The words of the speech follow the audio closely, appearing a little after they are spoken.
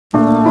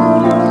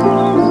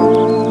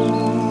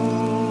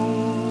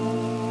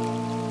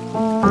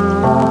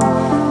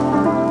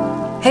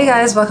Hey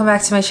guys, welcome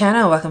back to my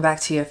channel. Welcome back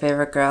to your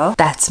favorite girl.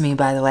 That's me,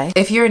 by the way.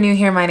 If you're new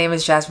here, my name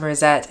is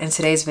JasmineRossette, and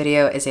today's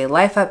video is a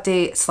life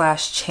update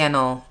slash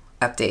channel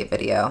update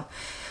video.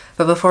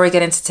 But before we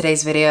get into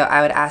today's video,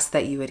 I would ask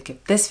that you would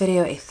give this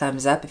video a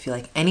thumbs up if you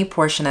like any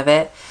portion of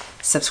it,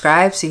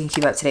 subscribe so you can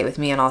keep up to date with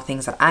me on all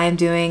things that I am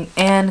doing,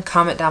 and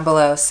comment down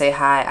below, say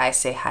hi, I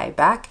say hi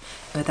back.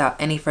 And without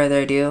any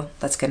further ado,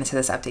 let's get into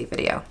this update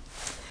video.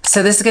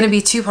 So this is going to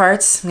be two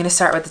parts. I'm going to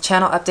start with the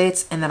channel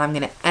updates, and then I'm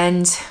going to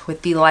end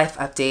with the life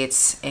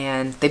updates,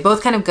 and they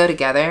both kind of go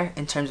together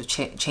in terms of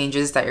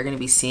changes that you're going to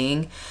be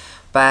seeing.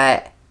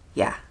 But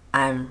yeah,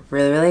 I'm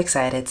really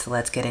excited, so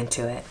let's get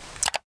into it.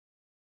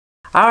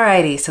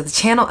 Alrighty, so the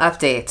channel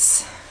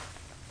updates.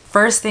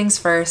 First things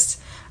first,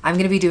 I'm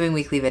going to be doing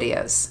weekly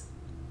videos,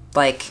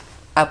 like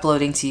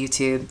uploading to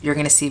YouTube. You're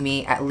going to see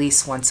me at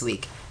least once a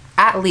week,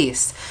 at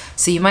least.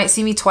 So you might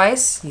see me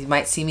twice, you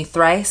might see me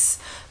thrice,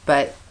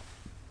 but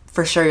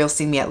for sure you'll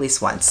see me at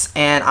least once.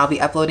 And I'll be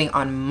uploading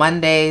on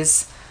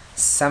Mondays,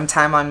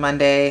 sometime on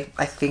Monday,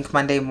 I think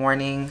Monday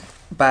morning,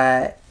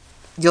 but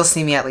you'll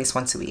see me at least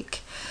once a week,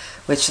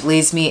 which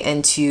leads me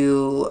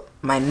into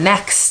my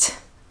next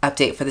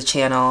update for the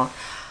channel.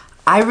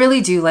 I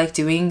really do like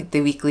doing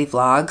the weekly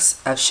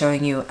vlogs of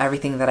showing you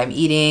everything that I'm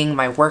eating,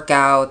 my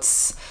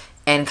workouts,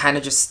 and kind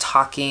of just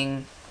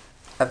talking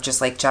of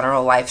just like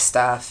general life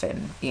stuff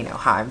and, you know,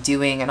 how I'm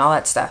doing and all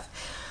that stuff.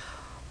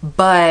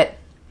 But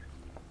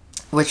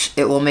which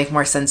it will make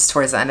more sense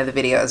towards the end of the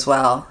video as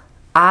well.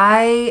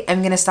 I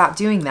am gonna stop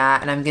doing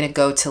that, and I'm gonna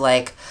go to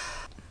like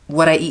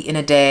what I eat in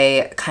a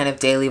day, kind of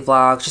daily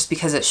vlog, just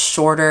because it's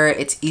shorter,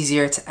 it's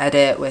easier to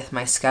edit with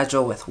my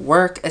schedule with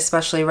work,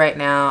 especially right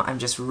now. I'm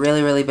just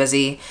really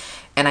busy,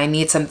 and I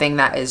need something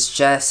that is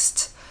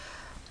just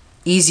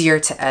easier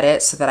to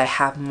edit so that I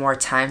have more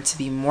time to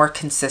be more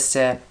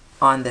consistent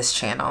on this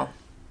channel.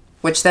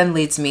 Which then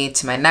leads me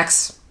to my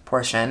next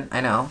portion. I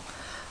know,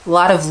 a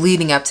lot of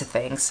leading up to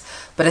things,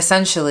 but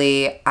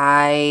essentially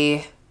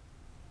I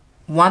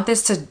want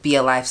this to be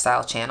a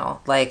lifestyle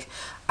channel. Like,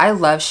 I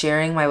love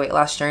sharing my weight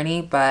loss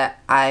journey, but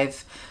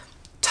I've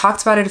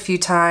talked about it a few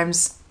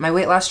times. My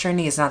weight loss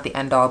journey is not the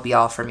end all be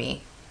all for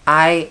me.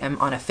 I am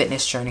on a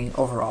fitness journey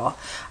overall.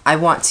 I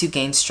want to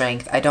gain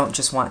strength. I don't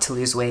just want to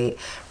lose weight.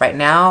 Right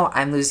now,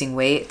 I'm losing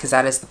weight because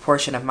that is the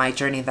portion of my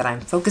journey that I'm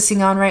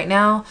focusing on right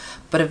now,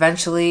 but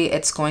eventually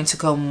it's going to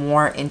go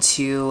more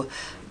into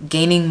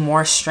gaining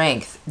more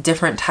strength,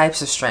 different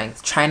types of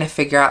strength, trying to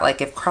figure out like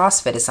if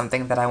CrossFit is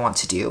something that I want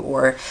to do,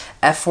 or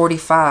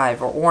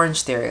F45 or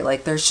Orange Theory.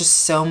 Like, there's just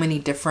so many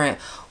different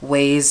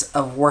ways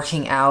of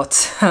working out,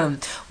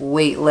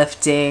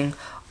 weightlifting,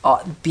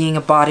 being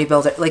a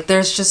bodybuilder. Like,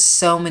 there's just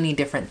so many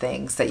different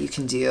things that you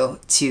can do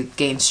to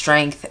gain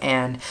strength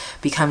and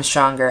become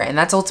stronger. And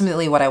that's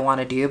ultimately what I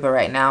want to do. But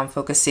right now I'm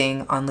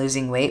focusing on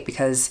losing weight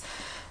because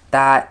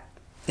that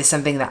is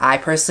something that I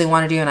personally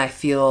want to do, and I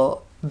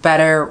feel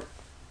better.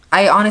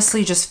 I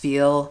honestly just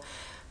feel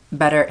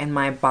better in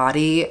my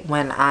body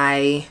when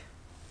I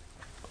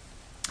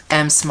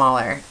am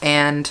smaller.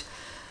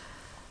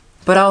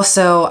 But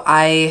also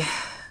I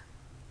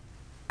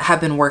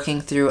have been working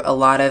through a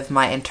lot of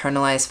my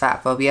internalized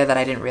fat phobia that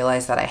I didn't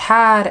realize that I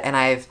had, and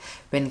I've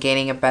been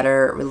gaining a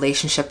better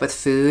relationship with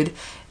food,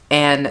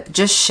 and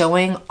just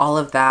showing all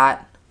of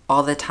that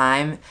all the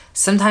time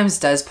sometimes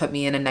does put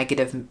me in a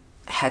negative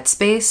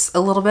headspace a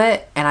little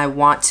bit, and I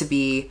want to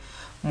be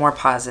more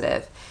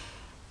positive.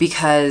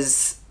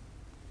 Because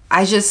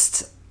I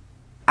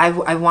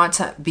want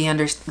to be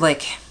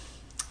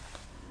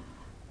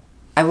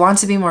I want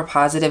to be more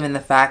positive in the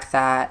fact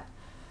that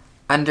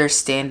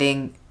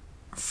understanding,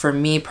 for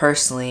me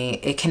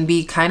personally, it can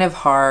be kind of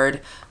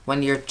hard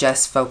when you're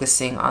just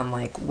focusing on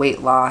like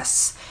weight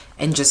loss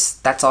and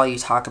just that's all you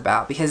talk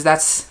about, because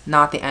that's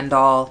not the end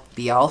all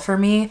be all for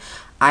me.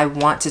 I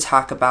want to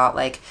talk about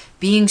like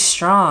being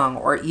strong,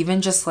 or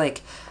even just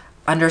like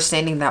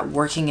understanding that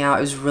working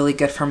out is really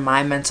good for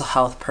my mental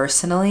health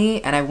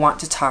personally, and I want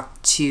to talk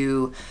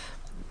to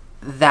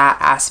that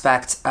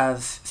aspect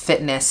of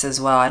fitness as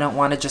well. I don't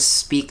want to just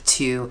speak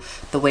to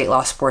the weight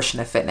loss portion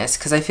of fitness,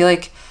 because I feel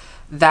like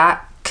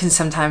that can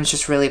sometimes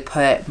just really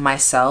put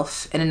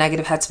myself in a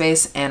negative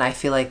headspace, and I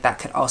feel like that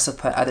could also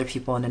put other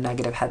people in a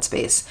negative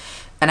headspace.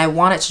 And I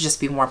want it to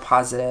just be more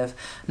positive,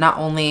 not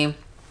only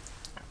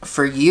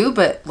for you,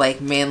 but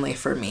like mainly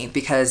for me,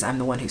 because I'm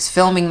the one who's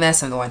filming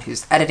this, I'm the one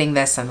who's editing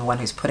this, I'm the one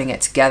who's putting it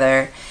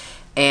together,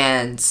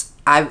 and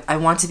I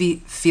want to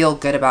feel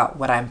good about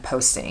what I'm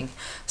posting.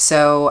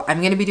 So I'm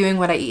going to be doing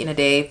what I eat in a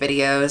day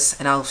videos,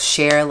 and I'll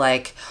share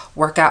like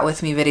workout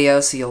with me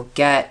videos, so you'll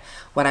get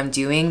what I'm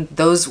doing.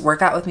 Those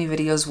workout with me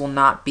videos will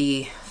not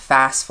be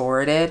fast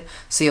forwarded,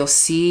 so you'll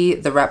see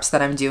the reps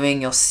that I'm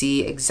doing, you'll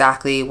see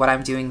exactly what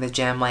I'm doing in the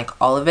gym, like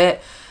all of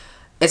it.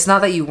 It's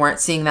not that you weren't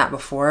seeing that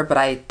before, but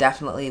I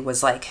definitely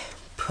was like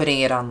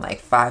putting it on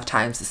like 5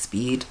 times the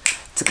speed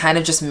to kind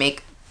of just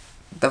make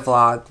the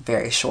vlog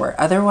very short.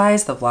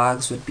 Otherwise, the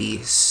vlogs would be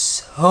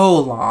so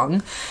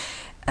long,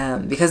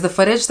 because the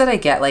footage that I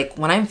get, like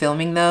when I'm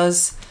filming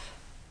those,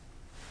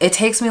 it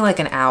takes me like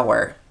an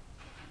hour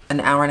an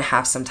hour and a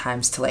half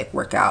sometimes to like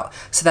work out.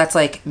 So that's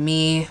like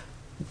me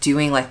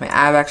doing like my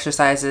ab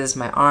exercises,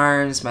 my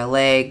arms, my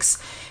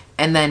legs,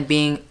 and then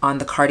being on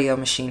the cardio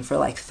machine for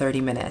like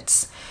 30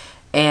 minutes.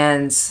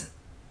 And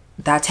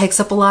that takes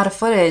up a lot of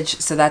footage.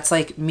 So that's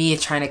like me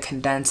trying to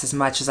condense as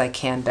much as I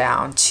can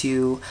down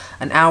to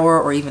an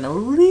hour or even a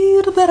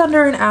little bit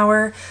under an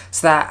hour,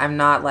 so that I'm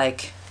not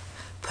like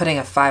putting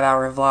a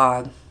 5-hour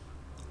vlog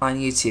on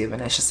YouTube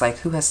and it's just like,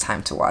 who has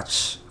time to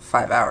watch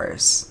 5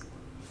 hours?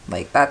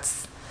 Like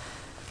that's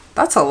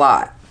a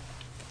lot.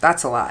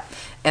 That's a lot.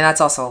 And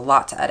that's also a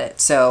lot to edit.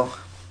 So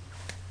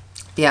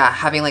yeah,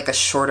 having like a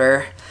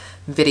shorter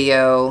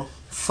video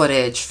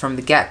footage from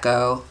the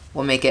get-go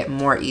will make it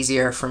more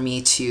easier for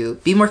me to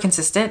be more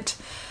consistent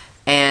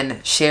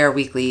and share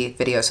weekly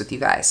videos with you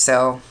guys.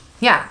 So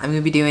yeah, I'm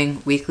gonna be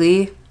doing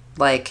weekly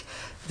like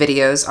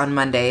videos on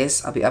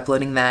Mondays. I'll be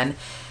uploading then,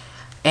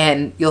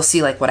 and you'll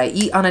see like what I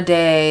eat on a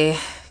day.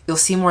 You'll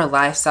see more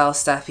lifestyle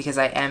stuff because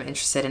I am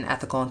interested in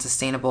ethical and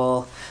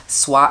sustainable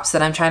swaps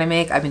that I'm trying to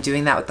make. I've been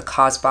doing that with the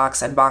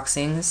CosBox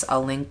unboxings.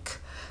 I'll link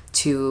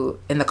to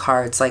in the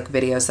cards like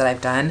videos that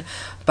I've done,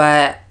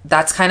 but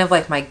that's kind of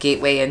like my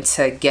gateway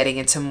into getting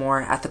into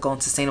more ethical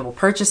and sustainable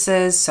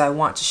purchases. So I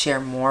want to share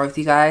more with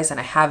you guys, and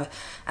I have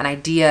an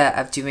idea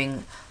of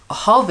doing a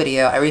haul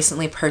video. I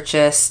recently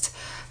purchased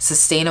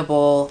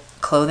sustainable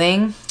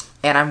clothing,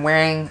 and I'm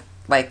wearing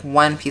like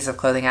one piece of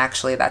clothing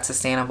actually that's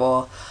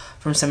sustainable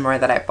from somewhere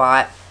that I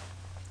bought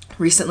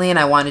recently, and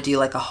I want to do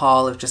like a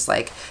haul of just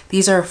like,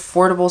 these are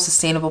affordable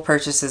sustainable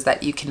purchases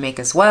that you can make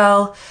as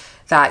well,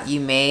 that you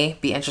may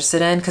be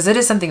interested in, because it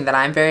is something that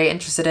I'm very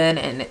interested in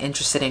and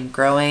interested in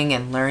growing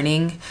and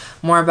learning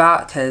more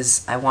about,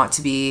 because I want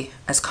to be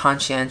as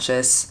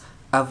conscientious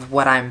of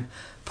what I'm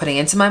putting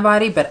into my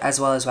body, but as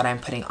well as what I'm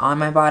putting on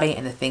my body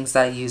and the things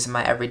that I use in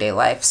my everyday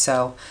life.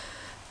 So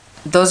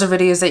those are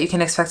videos that you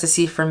can expect to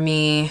see from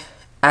me,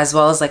 as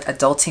well as like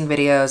adulting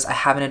videos. I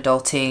have an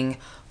adulting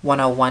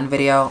 101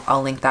 video.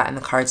 I'll link that in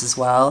the cards as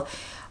well,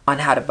 on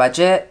how to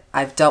budget.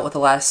 I've dealt with a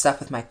lot of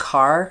stuff with my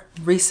car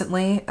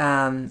recently,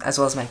 as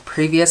well as my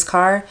previous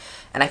car,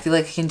 and I feel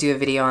like I can do a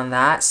video on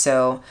that.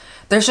 So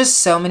there's just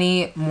so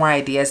many more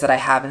ideas that I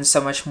have and so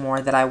much more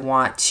that I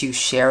want to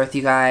share with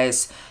you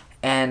guys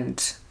and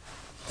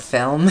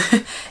film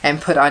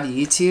and put on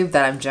YouTube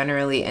that I'm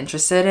generally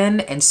interested in.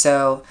 And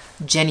so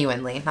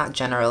genuinely, not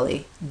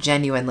generally,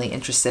 genuinely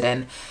interested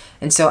in.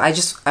 And so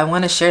I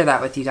want to share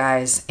that with you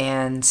guys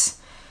and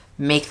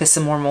make this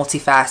a more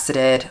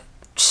multifaceted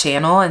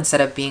channel instead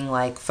of being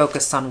like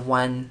focused on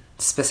one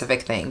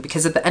specific thing,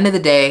 because at the end of the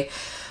day,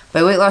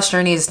 my weight loss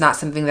journey is not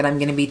something that I'm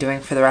going to be doing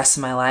for the rest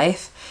of my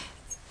life,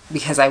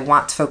 because I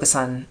want to focus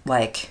on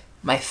like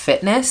my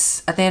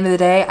fitness. At the end of the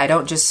day, I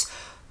don't just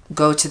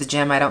go to the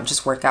gym. I don't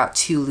just work out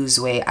to lose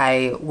weight.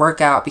 I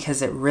work out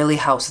because it really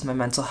helps with my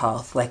mental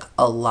health, like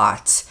a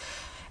lot.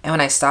 And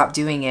when I stopped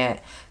doing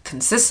it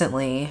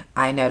consistently,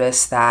 I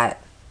noticed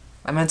that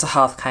my mental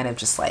health kind of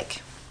just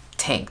like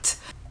tanked.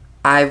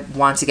 I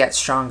want to get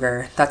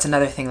stronger. That's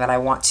another thing that I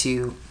want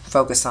to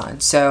focus on.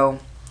 So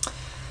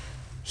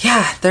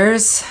yeah,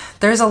 there's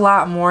a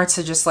lot more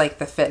to just like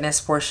the fitness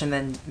portion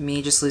than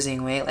me just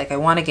losing weight. Like I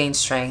want to gain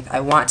strength. I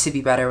want to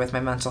be better with my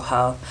mental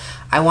health.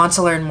 I want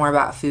to learn more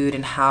about food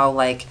and how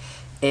like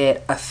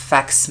it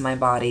affects my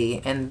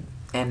body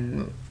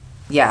and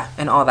yeah,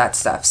 and all that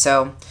stuff.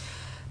 So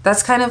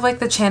that's kind of like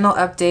the channel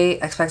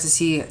update. Expect to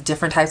see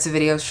different types of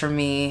videos from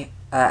me,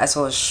 as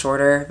well as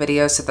shorter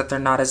videos so that they're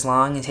not as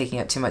long and taking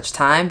up too much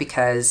time,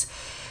 because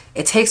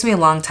it takes me a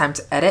long time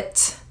to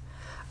edit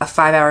a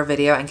 5-hour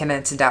video and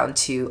condense it down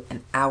to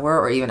an hour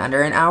or even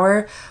under an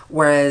hour.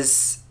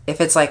 Whereas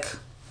if it's like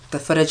the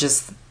footage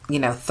is, you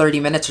know, 30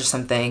 minutes or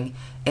something,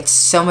 it's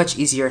so much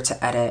easier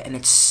to edit and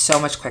it's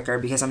so much quicker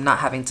because I'm not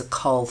having to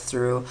cull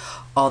through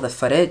all the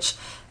footage,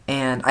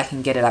 and I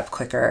can get it up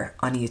quicker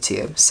on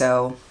YouTube.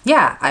 So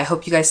yeah, I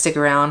hope you guys stick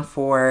around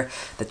for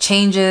the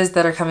changes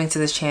that are coming to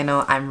this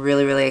channel. I'm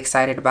really, really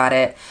excited about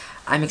it.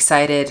 I'm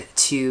excited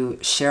to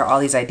share all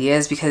these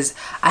ideas because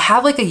I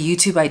have like a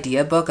YouTube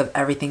idea book of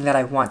everything that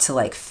I want to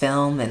like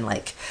film and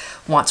like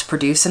want to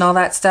produce and all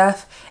that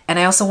stuff. And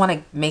I also want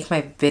to make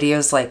my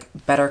videos like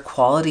better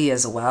quality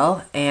as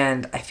well.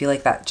 And I feel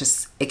like that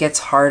just, it gets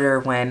harder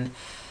when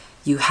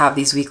you have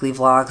these weekly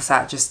vlogs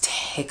that just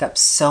take up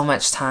so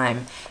much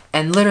time.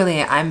 And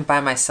literally I'm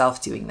by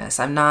myself doing this.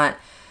 I'm not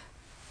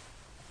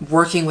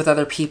working with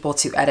other people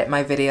to edit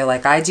my video.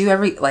 Like I do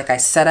like I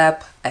set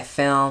up, I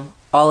film,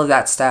 all of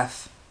that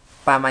stuff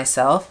by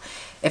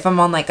myself. If I'm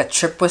on like a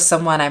trip with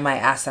someone, I might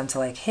ask them to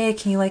like, hey,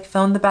 can you like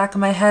film the back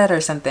of my head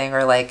or something?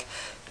 Or like,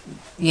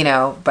 you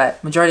know,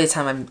 but majority of the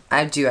time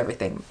I do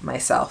everything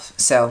myself.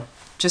 So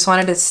just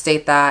wanted to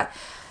state that.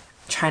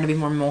 I'm trying to be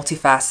more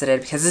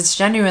multifaceted because it's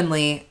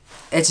genuinely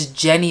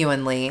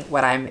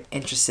what I'm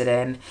interested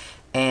in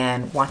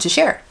and want to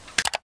share.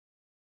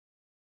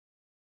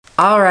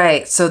 All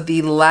right, so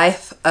the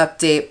life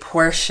update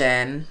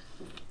portion,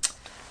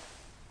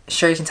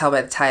 sure you can tell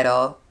by the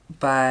title,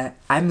 but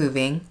I'm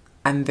moving.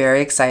 I'm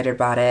very excited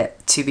about it,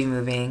 to be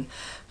moving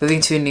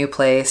to a new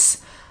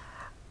place.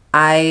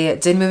 I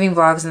did moving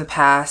vlogs in the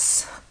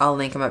past. I'll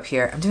link them up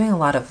here. I'm doing a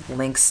lot of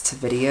links to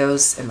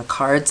videos in the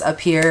cards up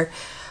here.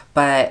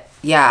 But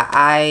yeah,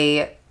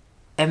 I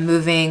am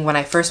moving. When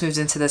I first moved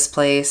into this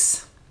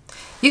place,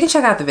 you can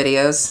check out the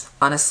videos,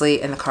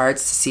 honestly, in the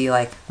cards to see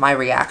like my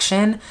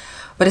reaction.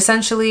 But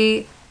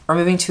essentially, I'm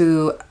moving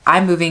to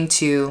a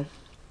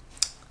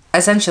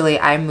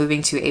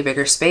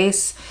bigger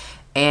space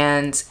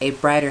and a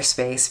brighter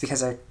space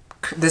because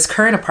this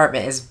current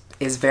apartment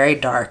is very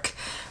dark.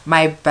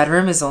 My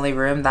bedroom is the only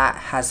room that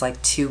has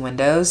like 2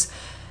 windows.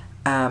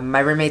 My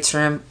roommate's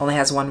room only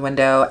has 1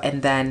 window,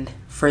 and then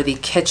for the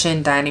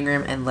kitchen, dining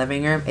room, and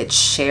living room, it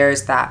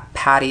shares that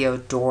patio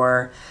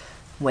door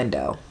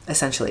window,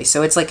 essentially.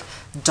 So it's like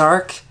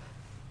dark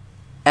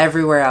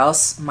everywhere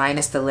else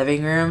minus the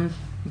living room,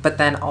 but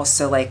then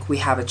also like we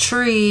have a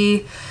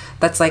tree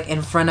that's like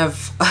in front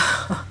of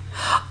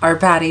our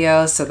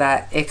patio, so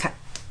that it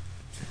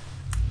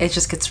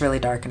just gets really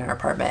dark in our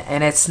apartment.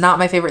 And it's not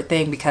my favorite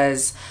thing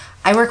because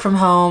I work from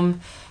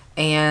home,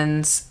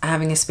 and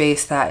having a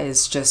space that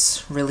is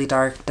just really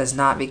dark does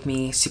not make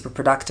me super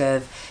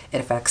productive.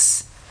 It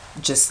affects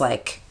just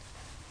like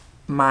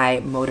my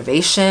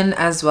motivation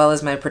as well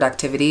as my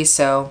productivity.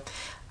 So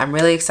I'm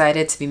really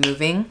excited to be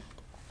moving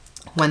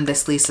when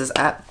this lease is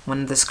up,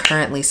 when this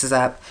current lease is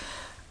up.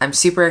 I'm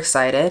super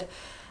excited.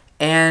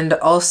 And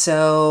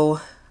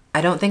also,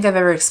 I don't think I've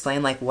ever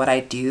explained like what I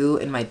do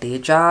in my day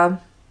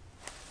job.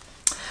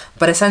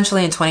 But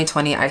essentially in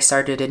 2020, I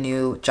started a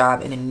new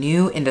job in a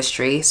new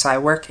industry. So I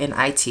work in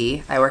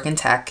IT, I work in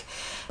tech.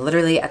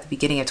 Literally at the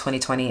beginning of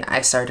 2020,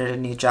 I started a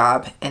new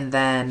job, and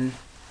then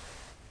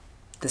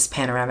this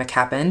panoramic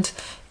happened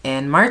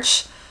in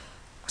March.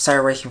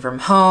 Started working from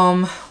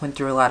home, went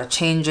through a lot of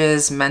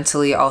changes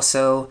mentally,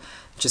 also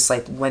just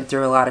like went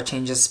through a lot of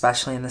changes,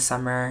 especially in the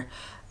summer.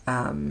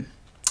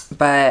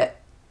 But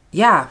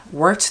yeah,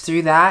 worked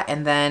through that.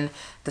 And then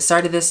the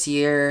start of this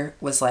year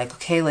was like,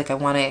 okay, like I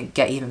want to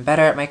get even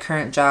better at my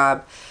current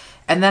job.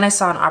 And then I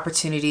saw an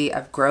opportunity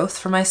of growth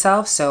for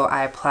myself. So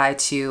I applied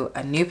to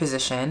a new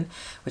position,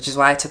 which is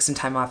why I took some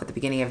time off at the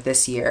beginning of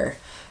this year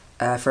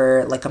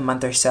for like a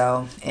month or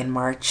so in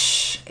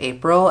March,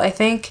 April, I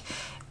think.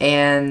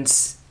 And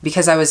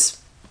because I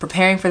was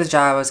preparing for the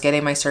job, I was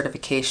getting my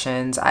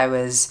certifications, I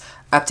was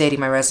updating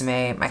my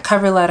resume, my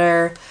cover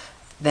letter,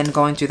 then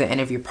going through the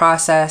interview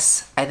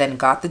process. I then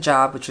got the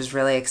job, which was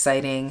really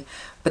exciting.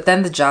 But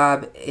then the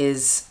job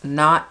is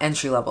not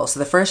entry level. So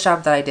the first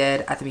job that I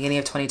did at the beginning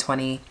of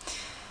 2020,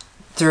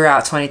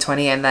 throughout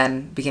 2020, and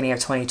then beginning of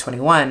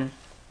 2021,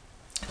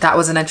 that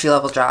was an entry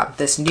level job.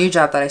 This new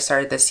job that I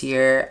started this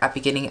year at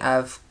beginning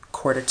of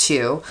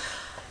Q2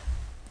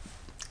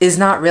 is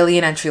not really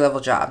an entry level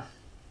job.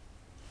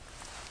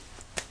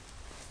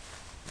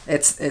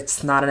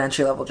 It's not an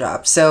entry level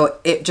job. So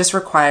it just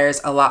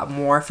requires a lot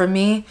more from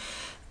me.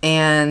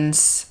 And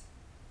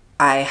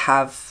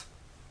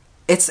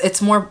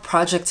it's more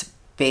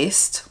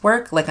project-based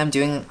work. Like I'm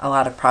doing a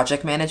lot of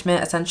project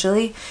management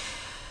essentially.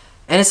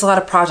 And it's a lot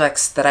of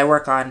projects that I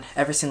work on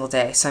every single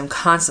day. So I'm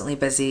constantly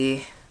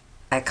busy.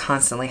 I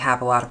constantly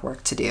have a lot of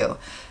work to do.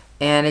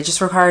 And it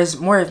just requires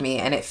more of me.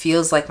 And it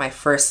feels like my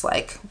first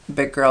like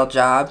big girl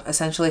job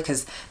essentially,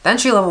 because the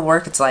entry level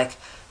work, it's like,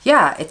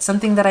 yeah, it's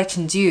something that I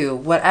can do,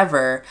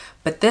 whatever.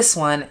 But this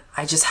one,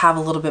 I just have a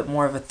little bit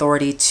more of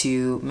authority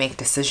to make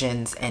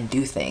decisions and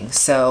do things.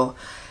 So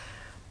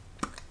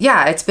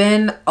yeah, it's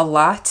been a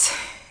lot,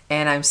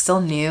 and I'm still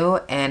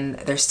new, and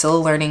there's still a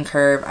learning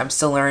curve. I'm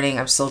still learning,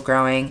 I'm still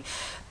growing.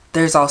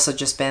 There's also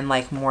just been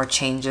like more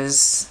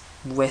changes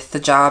with the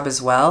job as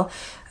well,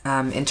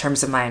 in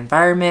terms of my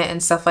environment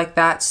and stuff like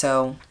that.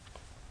 So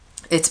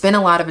it's been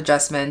a lot of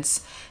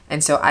adjustments.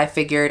 And so I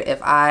figured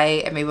if I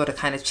am able to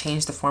kind of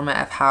change the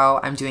format of how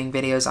I'm doing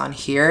videos on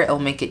here, it'll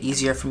make it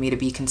easier for me to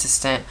be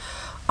consistent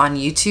on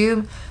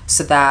YouTube,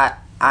 so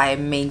that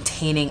I'm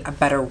maintaining a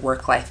better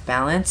work-life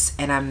balance,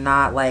 and I'm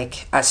not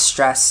like as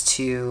stressed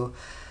to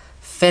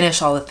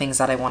finish all the things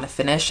that I want to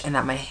finish, and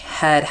that my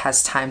head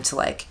has time to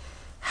like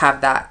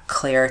have that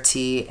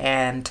clarity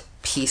and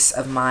peace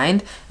of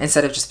mind,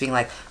 instead of just being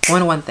like going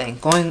to one thing,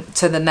 going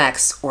to the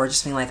next, or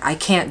just being like, I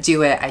can't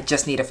do it, I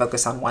just need to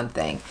focus on one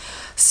thing.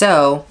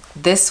 So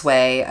this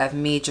way of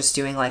me just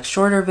doing like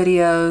shorter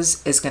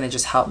videos is going to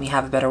just help me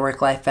have a better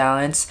work-life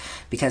balance,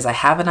 because I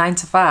have a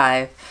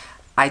 9-to-5.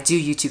 I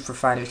do YouTube for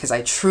fun because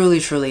I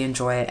truly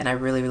enjoy it, and I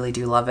really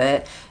do love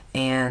it.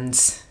 And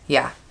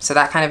yeah, so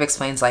that kind of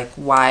explains like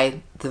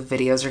why the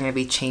videos are going to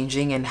be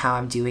changing and how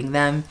I'm doing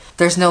them.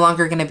 There's no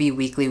longer going to be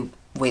weekly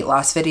weight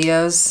loss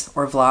videos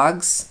or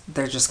vlogs.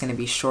 They're just going to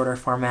be shorter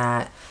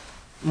format,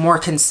 more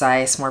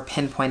concise, more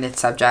pinpointed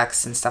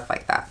subjects and stuff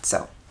like that.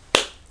 So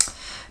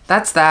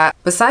that's that.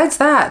 Besides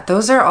that,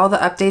 those are all the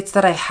updates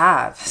that I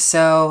have.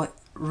 So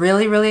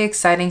really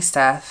exciting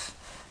stuff.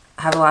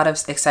 I have a lot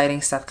of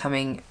exciting stuff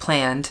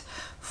planned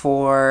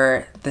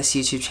for this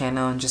YouTube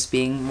channel, and just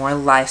being more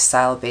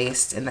lifestyle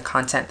based in the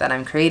content that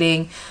I'm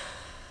creating,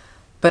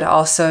 but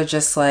also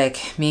just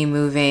like me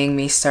moving,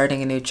 me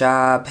starting a new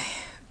job,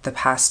 the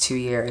past 2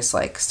 years.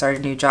 Like,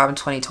 started a new job in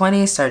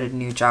 2020, started a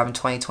new job in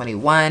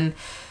 2021.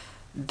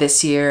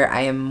 This year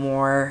I am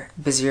more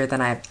busier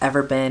than I've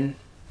ever been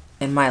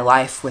in my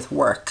life with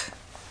work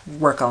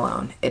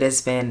alone. It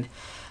has been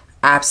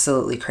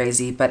absolutely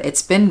crazy, but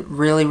it's been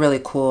really, really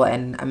cool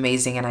and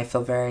amazing, and I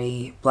feel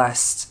very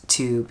blessed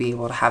to be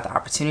able to have the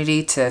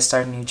opportunity to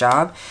start a new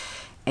job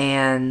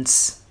and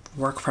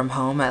work from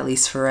home, at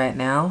least for right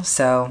now.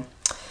 So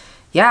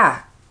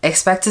yeah,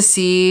 expect to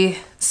see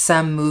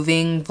some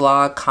moving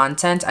vlog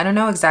content. I don't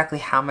know exactly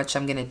how much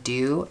I'm gonna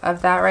do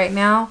of that right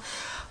now,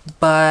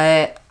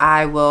 but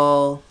I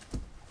will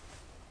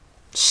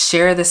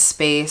share the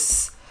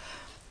space.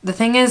 The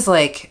thing is,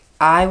 like,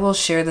 I will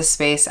share the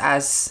space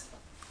as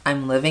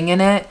I'm living in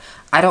it.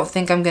 I don't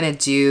think I'm gonna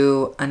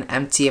do an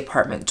empty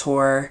apartment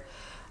tour.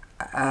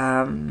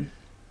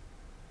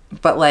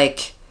 But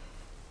like,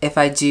 if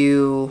I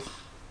do,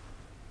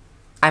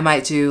 I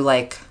might do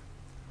like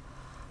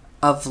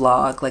a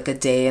vlog, like a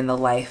day in the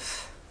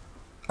life,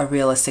 a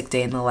realistic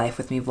day in the life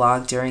with me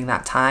vlog during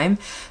that time.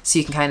 So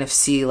you can kind of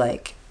see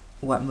like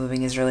what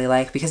moving is really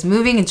like, because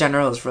moving in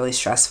general is really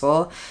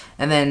stressful,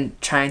 and then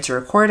trying to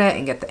record it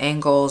and get the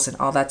angles and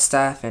all that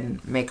stuff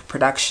and make a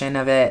production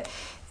of it,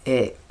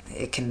 it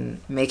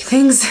can make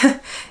things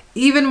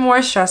even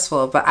more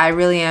stressful. But I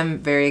really am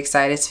very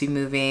excited to be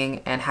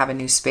moving and have a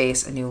new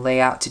space, a new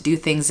layout to do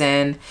things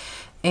in,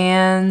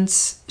 and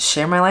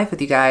share my life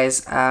with you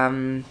guys.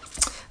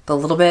 The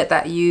little bit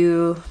that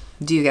you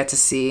do get to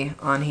see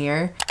on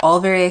here, all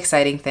very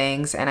exciting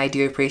things, and I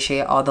do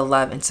appreciate all the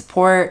love and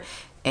support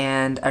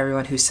and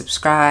everyone who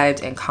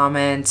subscribed and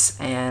comments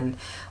and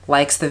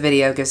likes the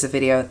video, gives the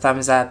video a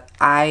thumbs up.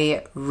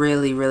 I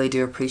really, really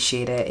do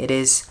appreciate it. It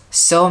is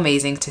so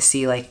amazing to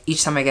see, like,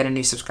 each time I get a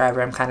new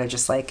subscriber, I'm kind of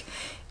just like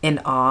in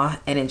awe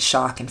and in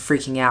shock and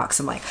freaking out, because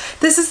I'm like,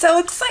 this is so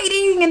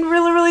exciting and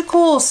really, really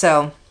cool.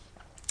 So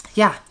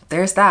yeah,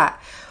 there's that.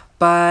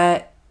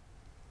 But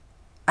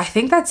I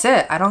think that's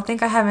it. I don't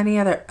think I have any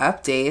other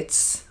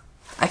updates.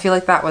 I feel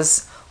like that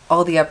was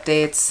all the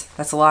updates.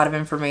 That's a lot of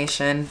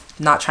information.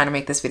 I'm not trying to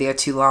make this video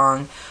too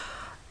long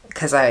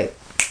because I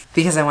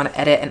want to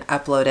edit and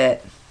upload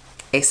it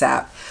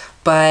ASAP.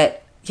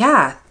 But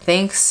yeah,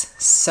 thanks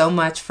so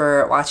much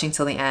for watching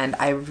till the end.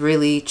 I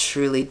really,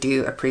 truly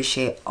do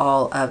appreciate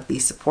all of the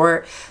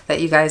support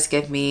that you guys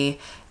give me,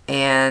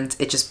 and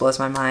it just blows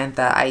my mind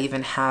that I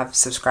even have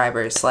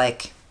subscribers.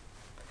 Like,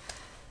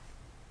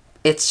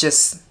 it's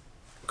just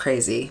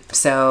crazy.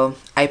 So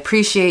I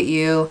appreciate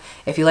you.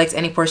 If you liked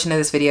any portion of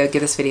this video,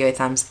 give this video a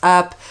thumbs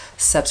up,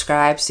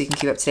 subscribe so you can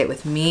keep up to date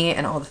with me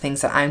and all the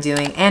things that I'm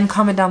doing, and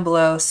comment down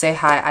below, say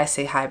hi, I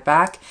say hi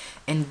back,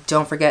 and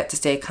don't forget to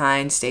stay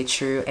kind, stay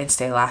true, and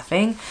stay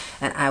laughing,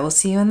 and I will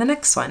see you in the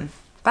next one.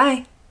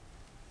 Bye.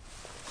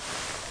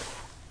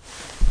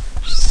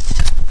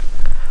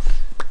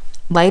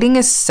 Lighting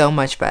is so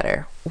much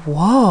better.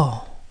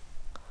 Whoa.